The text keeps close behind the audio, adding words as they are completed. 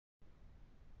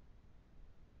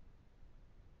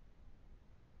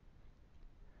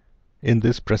In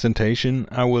this presentation,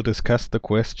 I will discuss the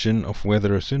question of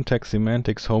whether a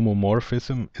syntax-semantics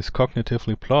homomorphism is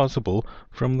cognitively plausible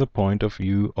from the point of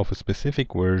view of a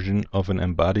specific version of an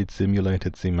embodied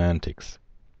simulated semantics.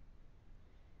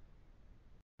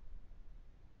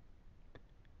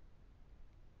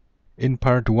 In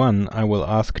part 1, I will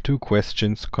ask two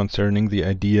questions concerning the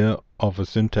idea of a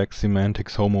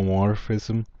syntax-semantics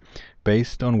homomorphism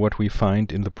based on what we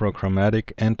find in the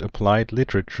programmatic and applied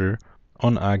literature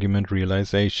on argument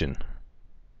realization.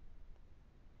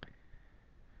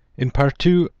 In part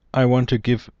 2, I want to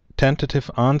give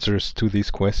tentative answers to these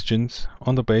questions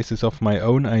on the basis of my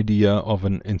own idea of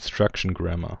an instruction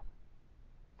grammar.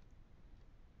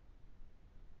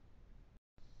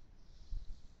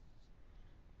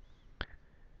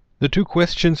 The two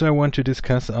questions I want to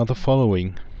discuss are the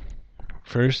following.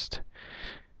 First,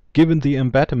 given the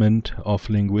embedment of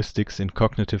linguistics in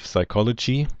cognitive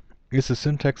psychology, is a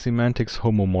syntax-semantics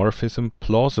homomorphism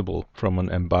plausible from an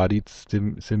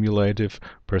embodied-simulative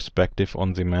perspective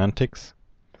on semantics?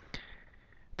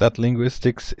 That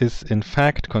linguistics is in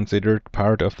fact considered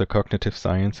part of the cognitive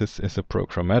sciences is a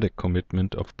programmatic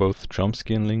commitment of both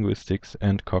Chomskyan linguistics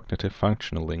and cognitive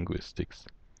functional linguistics.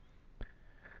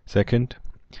 Second,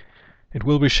 it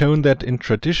will be shown that in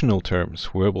traditional terms,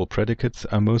 verbal predicates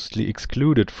are mostly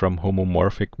excluded from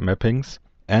homomorphic mappings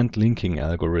and linking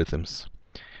algorithms.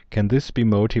 Can this be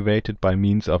motivated by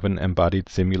means of an embodied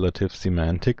simulative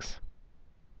semantics?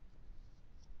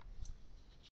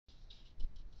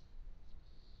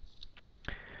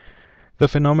 The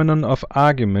phenomenon of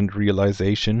argument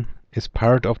realization is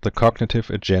part of the cognitive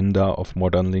agenda of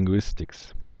modern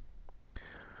linguistics.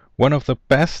 One of the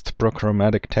best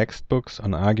programmatic textbooks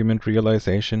on argument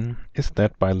realization is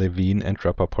that by Levine and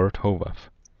Rappaport-Howarth.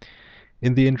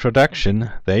 In the introduction,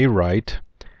 they write,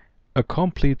 "A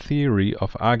complete theory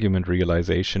of argument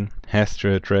realization has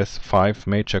to address 5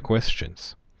 major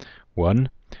questions. 1.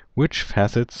 Which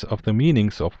facets of the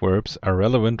meanings of verbs are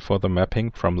relevant for the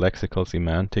mapping from lexical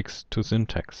semantics to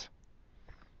syntax?"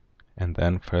 And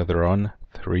then further on,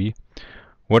 3.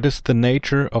 What is the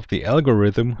nature of the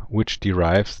algorithm which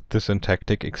derives the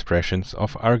syntactic expressions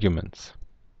of arguments?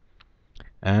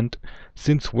 And,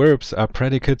 since verbs are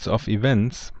predicates of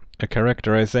events, a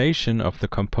characterization of the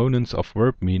components of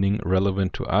verb meaning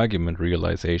relevant to argument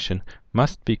realization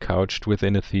must be couched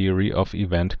within a theory of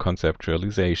event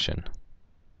conceptualization.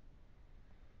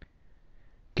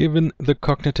 Given the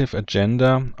cognitive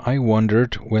agenda, I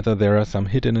wondered whether there are some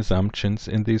hidden assumptions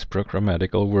in these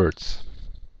programmatical words.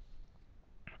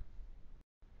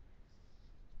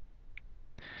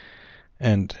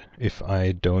 And if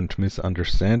I don't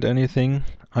misunderstand anything,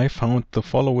 I found the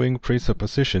following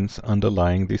presuppositions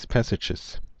underlying these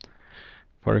passages.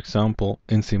 For example,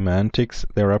 in semantics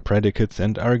there are predicates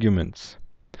and arguments,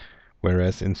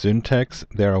 whereas in syntax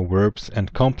there are verbs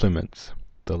and complements,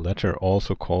 the latter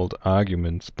also called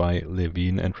arguments by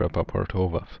Levine and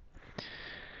Rappaport-Howarth.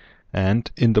 And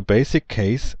in the basic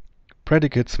case,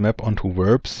 predicates map onto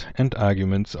verbs and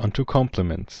arguments onto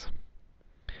complements.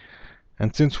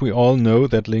 And since we all know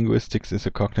that linguistics is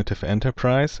a cognitive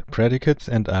enterprise, predicates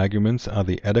and arguments are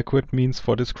the adequate means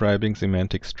for describing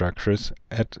semantic structures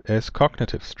as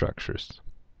cognitive structures.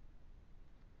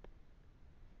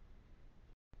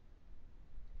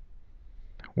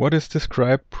 What is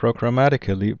described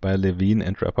programmatically by Levine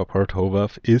and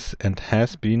Rappaport-Howarth is and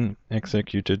has been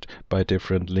executed by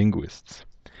different linguists.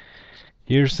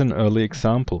 Here's an early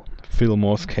example,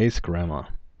 Fillmore's case grammar.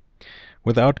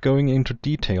 Without going into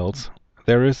details,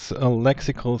 there is a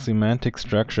lexical semantic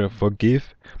structure for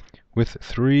give with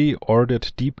 3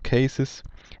 ordered deep cases,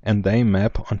 and they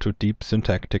map onto deep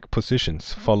syntactic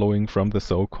positions following from the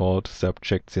so-called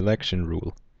subject selection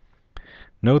rule.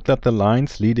 Note that the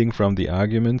lines leading from the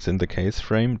arguments in the case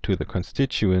frame to the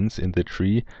constituents in the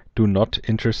tree do not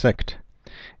intersect.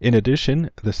 In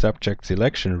addition, the subject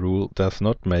selection rule does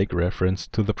not make reference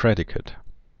to the predicate.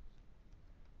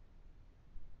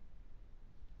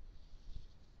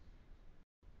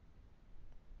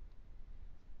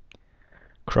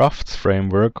 Craft's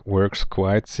framework works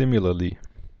quite similarly.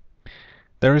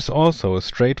 There is also a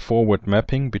straightforward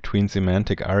mapping between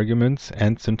semantic arguments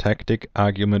and syntactic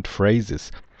argument phrases,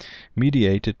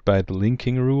 mediated by the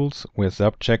linking rules where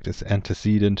subject is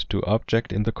antecedent to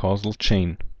object in the causal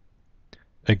chain.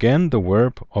 Again, the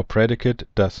verb or predicate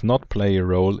does not play a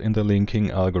role in the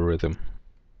linking algorithm.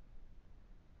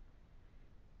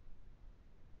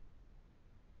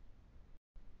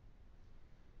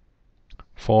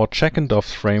 For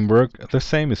Checkendoff's framework, the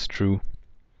same is true.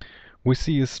 We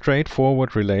see a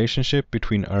straightforward relationship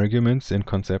between arguments in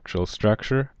conceptual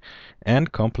structure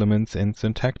and complements in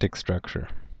syntactic structure,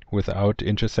 without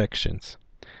intersections.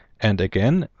 And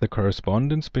again, the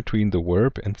correspondence between the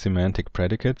verb and semantic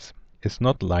predicates is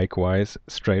not likewise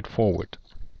straightforward.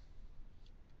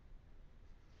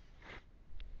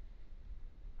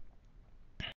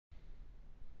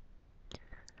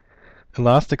 The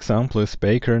last example is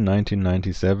Baker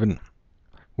 1997,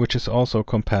 which is also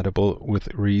compatible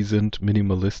with recent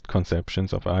minimalist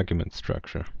conceptions of argument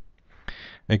structure.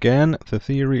 Again, the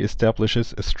theory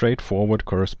establishes a straightforward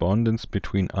correspondence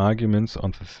between arguments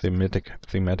on the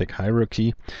thematic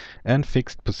hierarchy and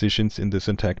fixed positions in the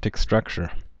syntactic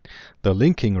structure. The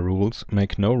linking rules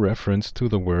make no reference to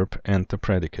the verb and the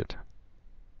predicate.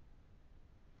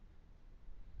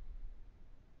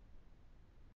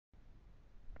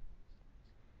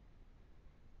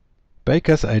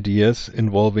 Baker's ideas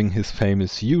involving his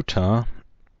famous Utah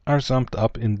are summed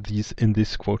up in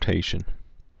this quotation.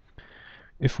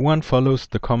 If one follows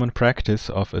the common practice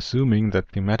of assuming that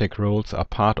thematic roles are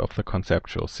part of the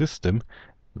conceptual system,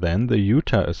 then the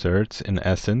Utah asserts in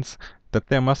essence that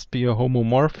there must be a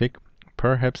homomorphic,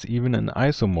 perhaps even an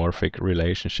isomorphic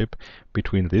relationship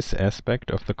between this aspect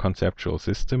of the conceptual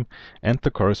system and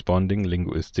the corresponding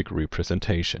linguistic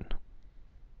representation.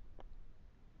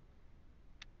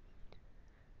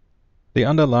 The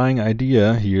underlying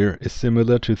idea here is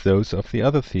similar to those of the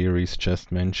other theories just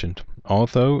mentioned,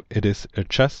 although it is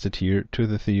adjusted here to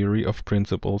the theory of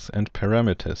principles and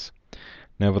parameters.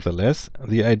 Nevertheless,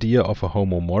 the idea of a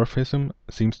homomorphism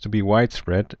seems to be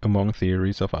widespread among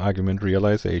theories of argument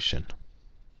realization.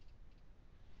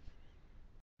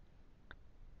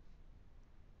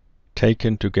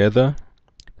 Taken together,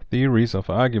 theories of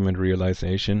argument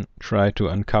realization try to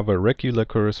uncover regular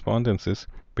correspondences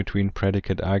between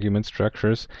predicate argument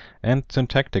structures and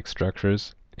syntactic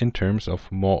structures in terms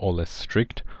of more or less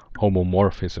strict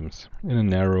homomorphisms, in a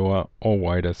narrower or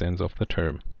wider sense of the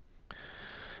term.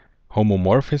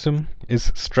 Homomorphism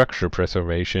is structure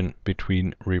preservation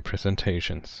between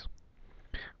representations.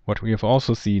 What we have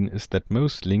also seen is that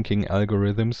most linking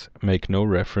algorithms make no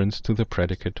reference to the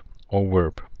predicate or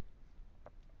verb.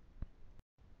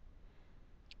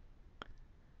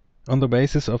 On the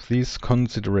basis of these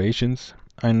considerations,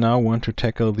 I now want to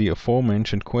tackle the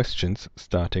aforementioned questions,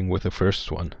 starting with the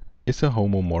first one. Is a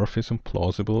homomorphism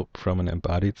plausible from an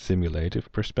embodied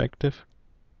simulative perspective?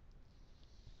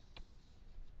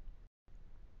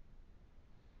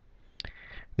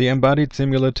 The embodied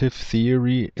simulative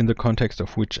theory in the context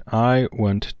of which I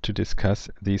want to discuss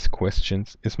these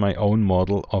questions is my own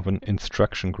model of an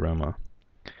instruction grammar.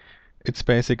 Its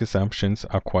basic assumptions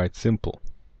are quite simple.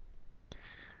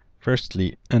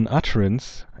 Firstly, an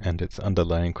utterance and its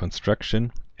underlying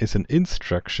construction is an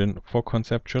instruction for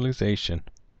conceptualization.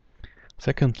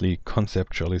 Secondly,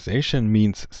 conceptualization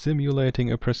means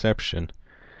simulating a perception,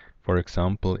 for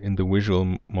example in the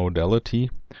visual modality,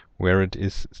 where it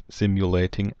is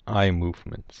simulating eye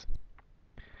movements.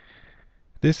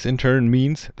 This in turn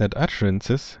means that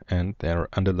utterances and their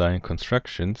underlying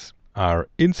constructions are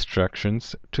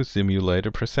instructions to simulate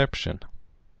a perception.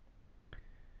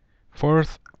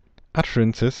 Fourth,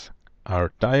 utterances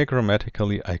are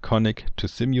diagrammatically iconic to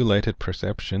simulated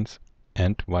perceptions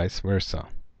and vice versa.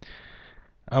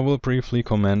 I will briefly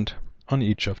comment on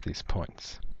each of these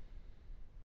points.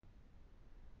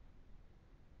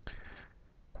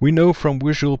 We know from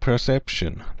visual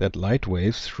perception that light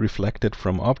waves reflected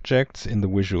from objects in the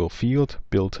visual field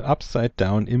build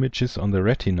upside-down images on the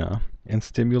retina and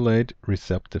stimulate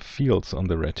receptive fields on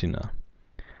the retina.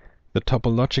 The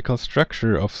topological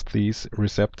structure of these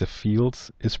receptive fields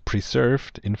is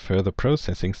preserved in further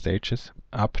processing stages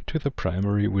up to the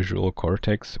primary visual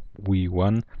cortex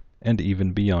V1 and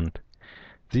even beyond.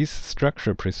 These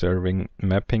structure-preserving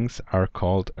mappings are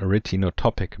called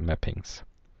retinotopic mappings.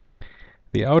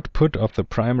 The output of the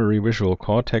primary visual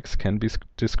cortex can be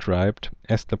described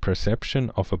as the perception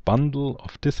of a bundle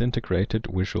of disintegrated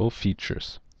visual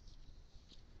features.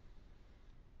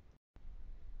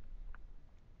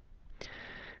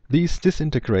 These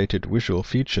disintegrated visual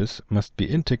features must be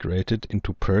integrated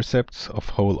into percepts of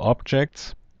whole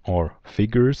objects, or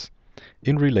figures,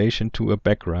 in relation to a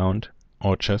background,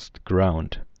 or just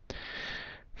ground.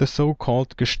 The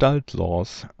so-called Gestalt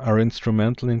laws are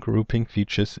instrumental in grouping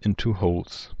features into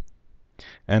wholes.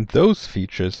 And those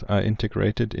features are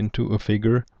integrated into a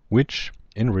figure which,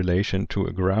 in relation to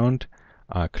a ground,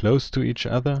 are close to each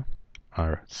other,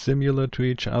 are similar to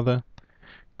each other,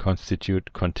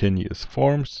 constitute continuous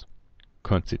forms,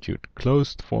 constitute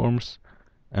closed forms,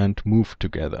 and move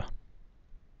together.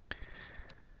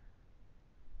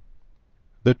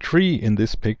 The tree in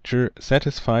this picture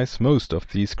satisfies most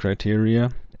of these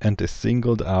criteria and is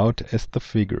singled out as the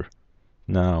figure.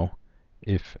 Now,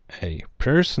 If a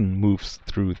person moves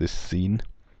through this scene,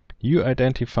 you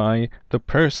identify the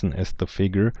person as the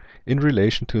figure in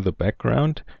relation to the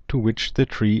background to which the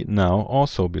tree now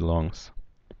also belongs.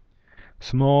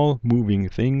 Small moving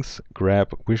things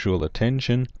grab visual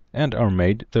attention and are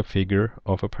made the figure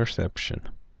of a perception.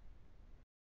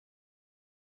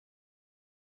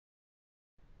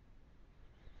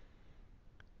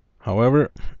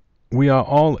 However, we are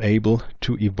all able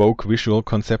to evoke visual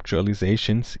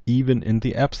conceptualizations even in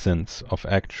the absence of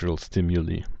actual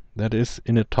stimuli, that is,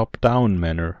 in a top-down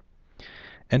manner,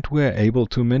 and we are able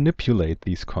to manipulate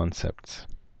these concepts.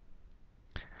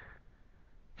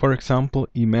 For example,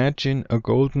 imagine a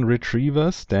golden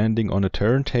retriever standing on a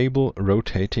turntable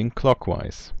rotating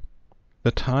clockwise.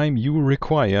 The time you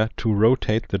require to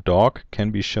rotate the dog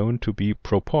can be shown to be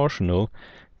proportional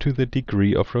to the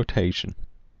degree of rotation.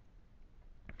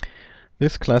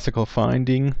 This classical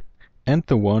finding and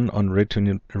the one on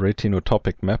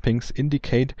retinotopic mappings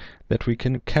indicate that we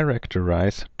can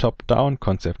characterize top-down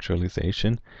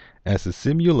conceptualization as a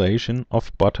simulation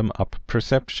of bottom-up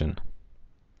perception.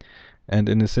 And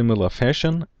in a similar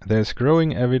fashion, there is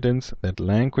growing evidence that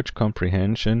language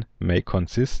comprehension may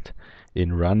consist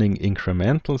in running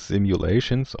incremental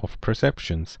simulations of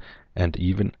perceptions and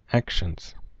even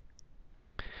actions.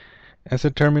 As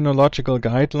a terminological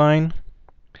guideline,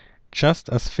 just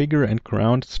as figure and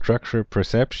ground structure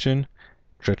perception,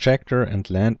 trajector and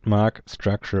landmark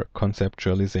structure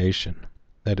conceptualization.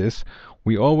 That is,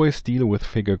 we always deal with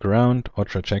figure ground or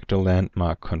trajector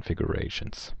landmark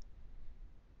configurations.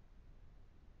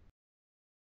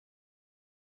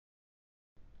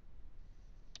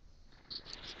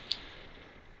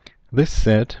 This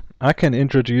said, I can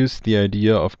introduce the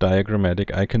idea of diagrammatic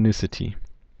iconicity.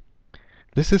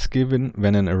 This is given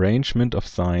when an arrangement of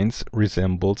signs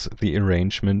resembles the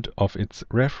arrangement of its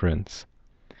reference.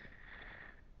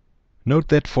 Note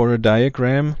that for a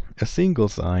diagram, a single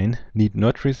sign need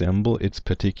not resemble its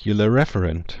particular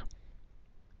referent.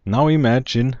 Now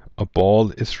imagine a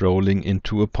ball is rolling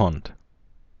into a pond.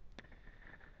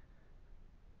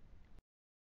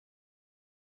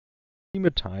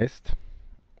 Schematized,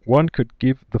 one could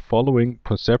give the following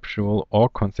perceptual or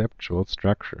conceptual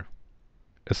structure.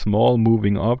 A small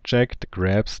moving object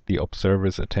grabs the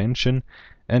observer's attention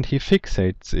and he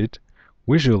fixates it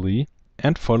visually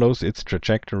and follows its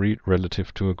trajectory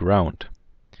relative to a ground.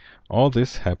 All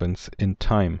this happens in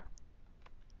time.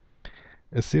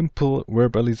 A simple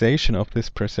verbalization of this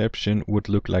perception would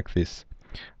look like this.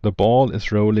 The ball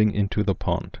is rolling into the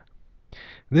pond.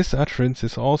 This utterance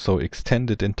is also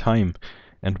extended in time,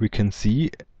 and we can see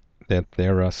that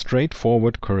there are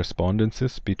straightforward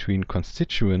correspondences between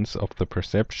constituents of the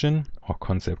perception or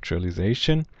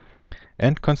conceptualization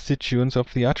and constituents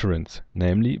of the utterance,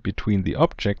 namely between the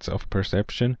objects of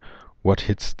perception, what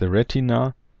hits the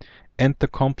retina, and the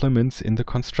complements in the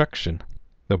construction,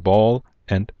 the ball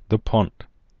and the pond.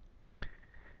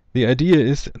 The idea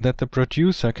is that the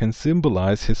producer can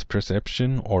symbolize his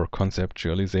perception or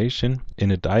conceptualization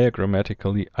in a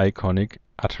diagrammatically iconic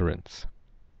utterance.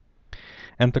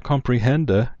 And the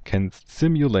comprehender can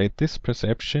simulate this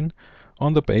perception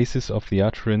on the basis of the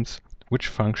utterance, which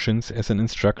functions as an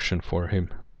instruction for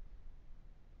him.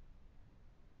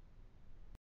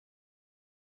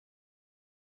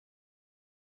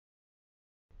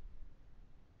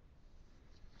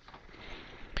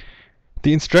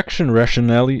 The instruction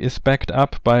rationale is backed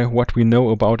up by what we know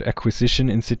about acquisition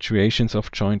in situations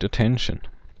of joint attention.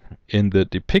 In the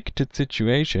depicted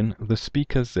situation, the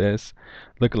speaker says,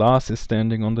 "The glass is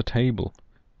standing on the table."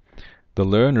 The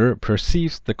learner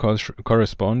perceives the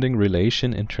corresponding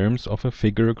relation in terms of a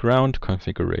figure-ground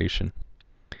configuration.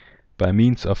 By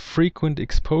means of frequent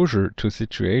exposure to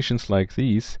situations like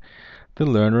these, the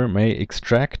learner may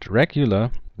extract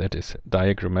regular, that is,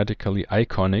 diagrammatically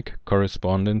iconic,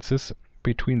 correspondences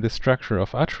between the structure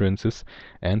of utterances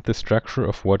and the structure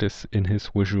of what is in his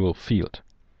visual field.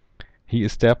 He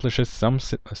establishes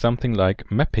something like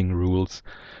mapping rules,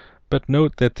 but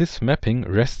note that this mapping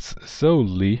rests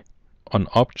solely on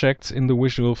objects in the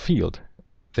visual field.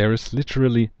 There is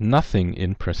literally nothing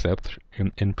in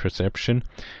perception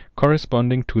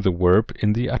corresponding to the verb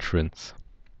in the utterance.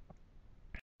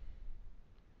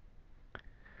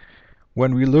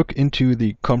 When we look into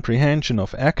the comprehension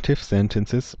of active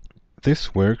sentences,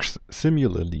 this works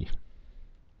similarly.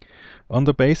 On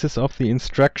the basis of the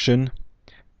instruction,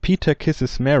 "Peter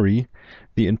kisses Mary,"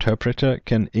 the interpreter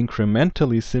can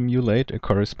incrementally simulate a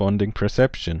corresponding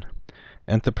perception,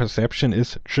 and the perception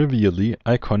is trivially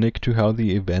iconic to how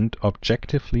the event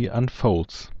objectively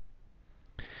unfolds.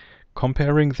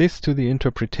 Comparing this to the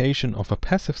interpretation of a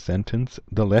passive sentence,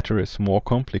 the latter is more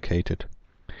complicated.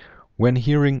 When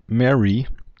hearing Mary,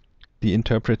 the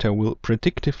interpreter will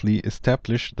predictively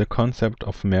establish the concept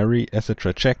of Mary as a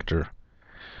trajector.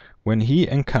 When he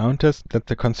encounters that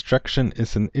the construction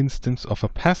is an instance of a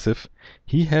passive,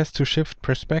 he has to shift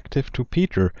perspective to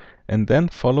Peter and then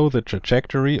follow the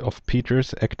trajectory of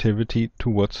Peter's activity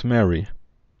towards Mary.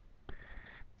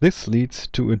 This leads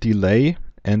to a delay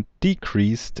and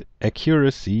decreased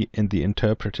accuracy in the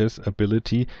interpreter's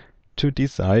ability to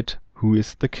decide who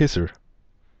is the kisser.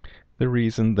 The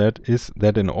reason that is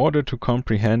that in order to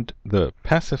comprehend the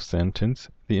passive sentence,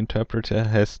 the interpreter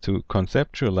has to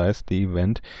conceptualize the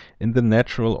event in the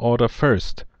natural order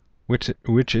first,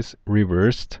 which is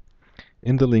reversed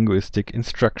in the linguistic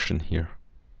instruction here.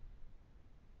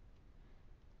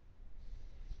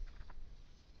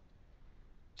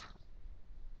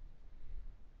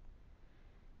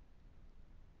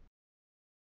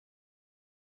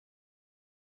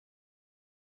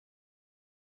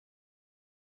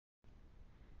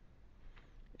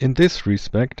 In this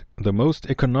respect, the most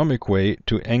economic way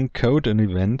to encode an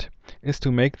event is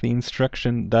to make the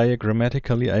instruction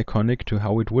diagrammatically iconic to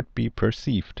how it would be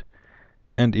perceived,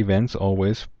 and events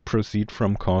always proceed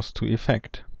from cause to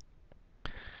effect.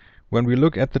 When we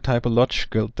look at the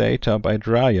typological data by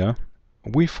Dreyer,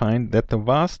 we find that the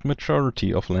vast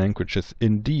majority of languages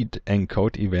indeed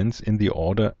encode events in the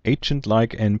order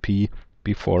agent-like NP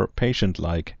before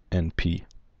patient-like NP.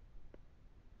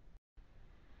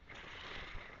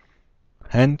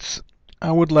 Hence,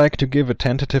 I would like to give a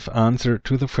tentative answer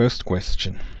to the first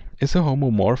question. Is a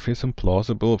homomorphism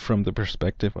plausible from the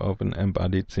perspective of an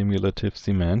embodied simulative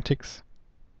semantics?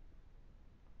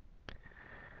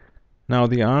 Now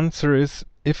the answer is,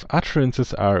 if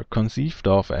utterances are conceived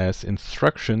of as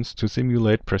instructions to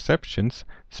simulate perceptions,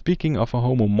 speaking of a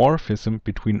homomorphism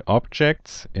between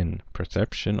objects in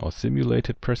perception or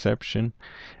simulated perception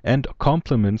and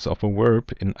complements of a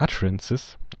verb in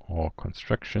utterances or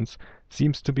constructions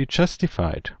seems to be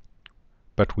justified,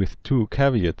 but with two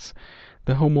caveats.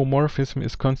 The homomorphism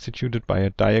is constituted by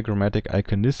a diagrammatic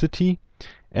iconicity,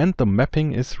 and the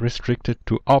mapping is restricted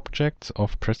to objects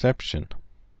of perception.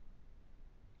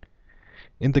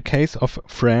 In the case of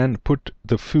Fran put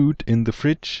the food in the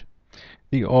fridge,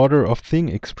 the order of thing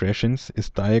expressions is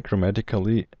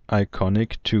diagrammatically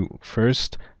iconic to,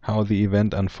 first, how the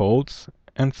event unfolds,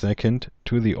 and second,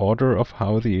 to the order of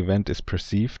how the event is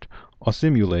perceived or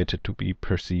simulated to be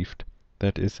perceived,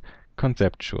 that is,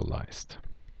 conceptualized.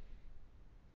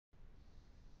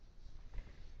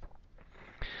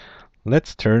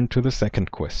 Let's turn to the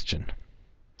second question.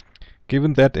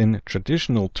 Given that in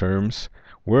traditional terms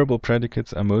verbal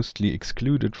predicates are mostly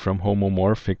excluded from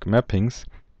homomorphic mappings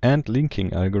and linking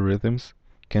algorithms,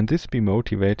 can this be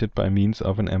motivated by means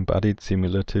of an embodied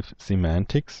simulative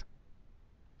semantics?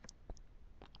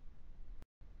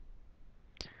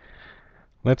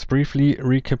 Let's briefly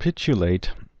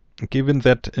recapitulate. Given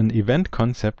that an event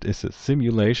concept is a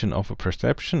simulation of a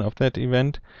perception of that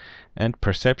event, and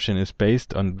perception is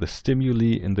based on the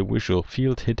stimuli in the visual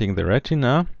field hitting the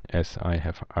retina, as I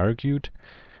have argued,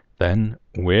 then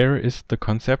where is the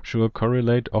conceptual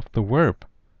correlate of the verb?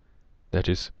 That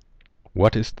is,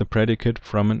 what is the predicate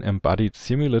from an embodied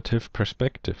simulative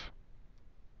perspective?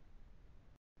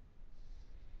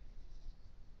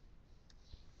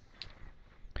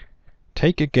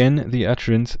 Take again the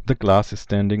utterance, "the glass is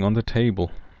standing on the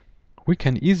table." We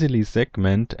can easily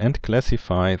segment and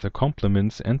classify the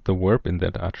complements and the verb in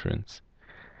that utterance.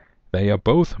 They are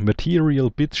both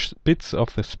material bits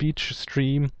of the speech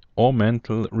stream or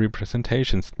mental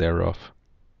representations thereof.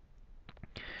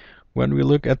 When we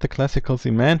look at the classical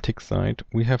semantic side,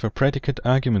 we have a predicate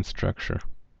argument structure.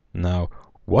 Now,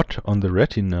 what on the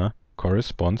retina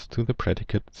corresponds to the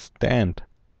predicate stand?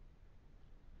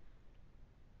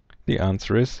 The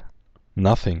answer is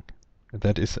nothing.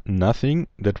 That is, nothing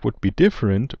that would be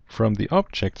different from the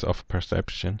objects of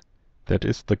perception, that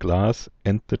is, the glass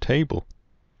and the table.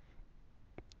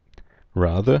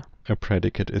 Rather, a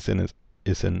predicate is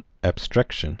an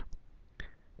abstraction.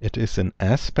 It is an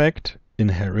aspect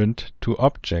inherent to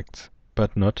objects,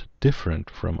 but not different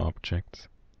from objects.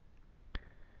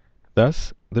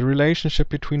 Thus, the relationship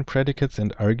between predicates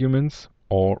and arguments,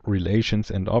 or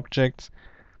relations and objects,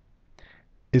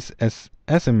 is as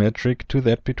asymmetric to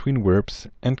that between verbs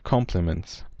and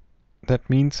complements. That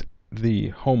means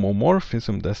the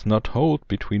homomorphism does not hold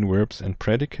between verbs and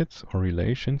predicates or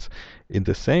relations in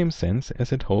the same sense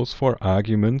as it holds for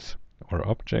arguments or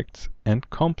objects and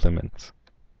complements.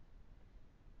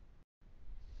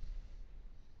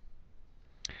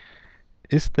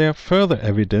 Is there further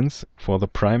evidence for the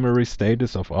primary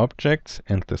status of objects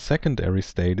and the secondary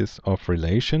status of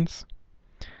relations?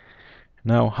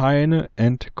 Now Heine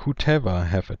and Kuteva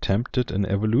have attempted an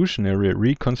evolutionary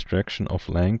reconstruction of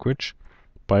language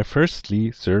by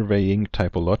firstly surveying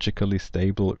typologically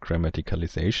stable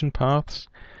grammaticalization paths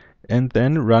and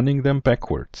then running them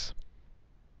backwards.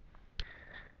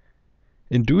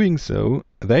 In doing so,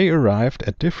 they arrived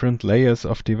at different layers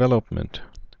of development,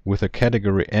 with a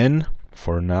category N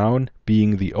for noun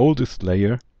being the oldest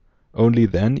layer, only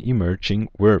then emerging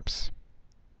verbs.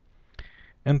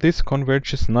 And this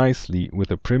converges nicely with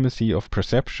the primacy of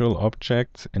perceptual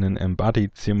objects in an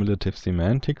embodied simulative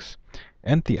semantics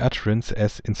and the utterance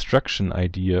as instruction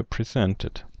idea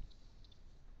presented.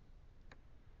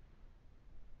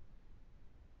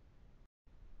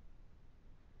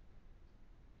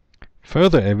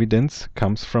 Further evidence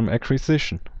comes from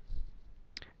acquisition.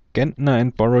 Gentner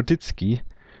and Boroditsky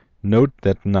note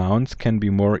that nouns can be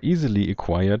more easily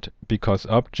acquired because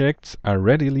objects are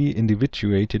readily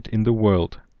individuated in the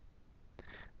world.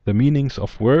 The meanings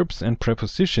of verbs and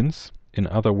prepositions, in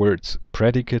other words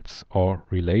predicates or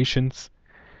relations,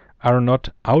 are not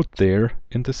out there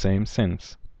in the same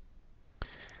sense.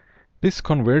 This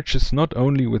converges not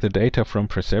only with the data from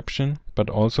perception, but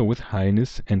also with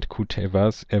Heine's and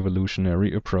Kuteva's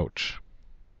evolutionary approach.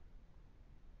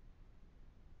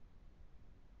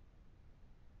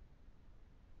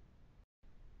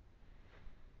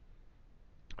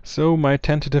 So my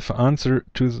tentative answer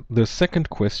to the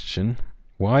second question,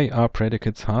 why are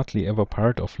predicates hardly ever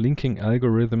part of linking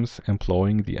algorithms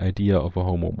employing the idea of a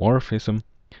homomorphism,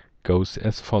 goes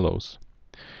as follows.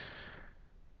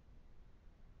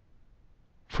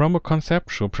 From a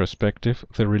conceptual perspective,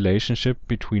 the relationship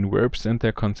between verbs and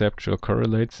their conceptual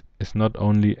correlates is not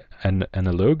only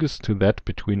analogous to that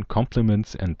between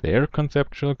complements and their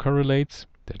conceptual correlates,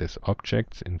 that is,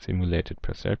 objects in simulated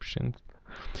perceptions,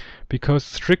 because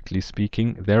strictly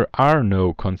speaking there are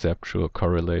no conceptual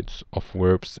correlates of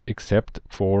verbs except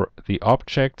for the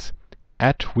objects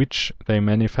at which they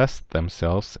manifest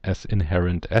themselves as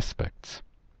inherent aspects.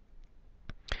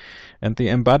 And the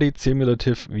embodied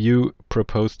simulative view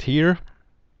proposed here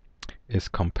is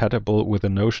compatible with the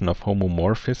notion of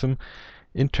homomorphism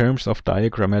in terms of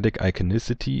diagrammatic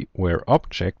iconicity, where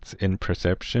objects in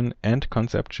perception and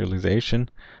conceptualization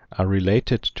are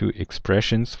related to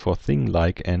expressions for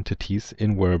thing-like entities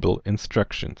in verbal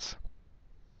instructions.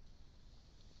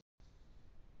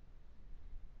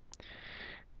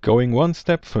 Going one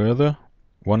step further,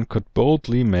 one could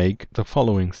boldly make the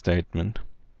following statement.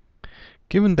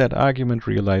 Given that argument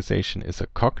realization is a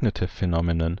cognitive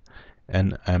phenomenon,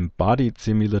 an embodied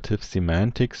simulative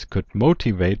semantics could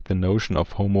motivate the notion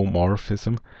of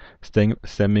homomorphism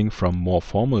stemming from more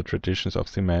formal traditions of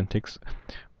semantics,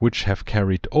 which have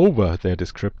carried over their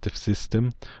descriptive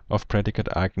system of predicate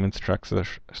argument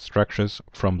structures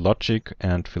from logic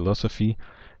and philosophy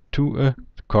to a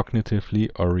cognitively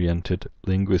oriented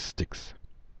linguistics.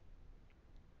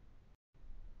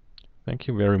 Thank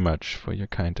you very much for your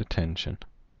kind attention.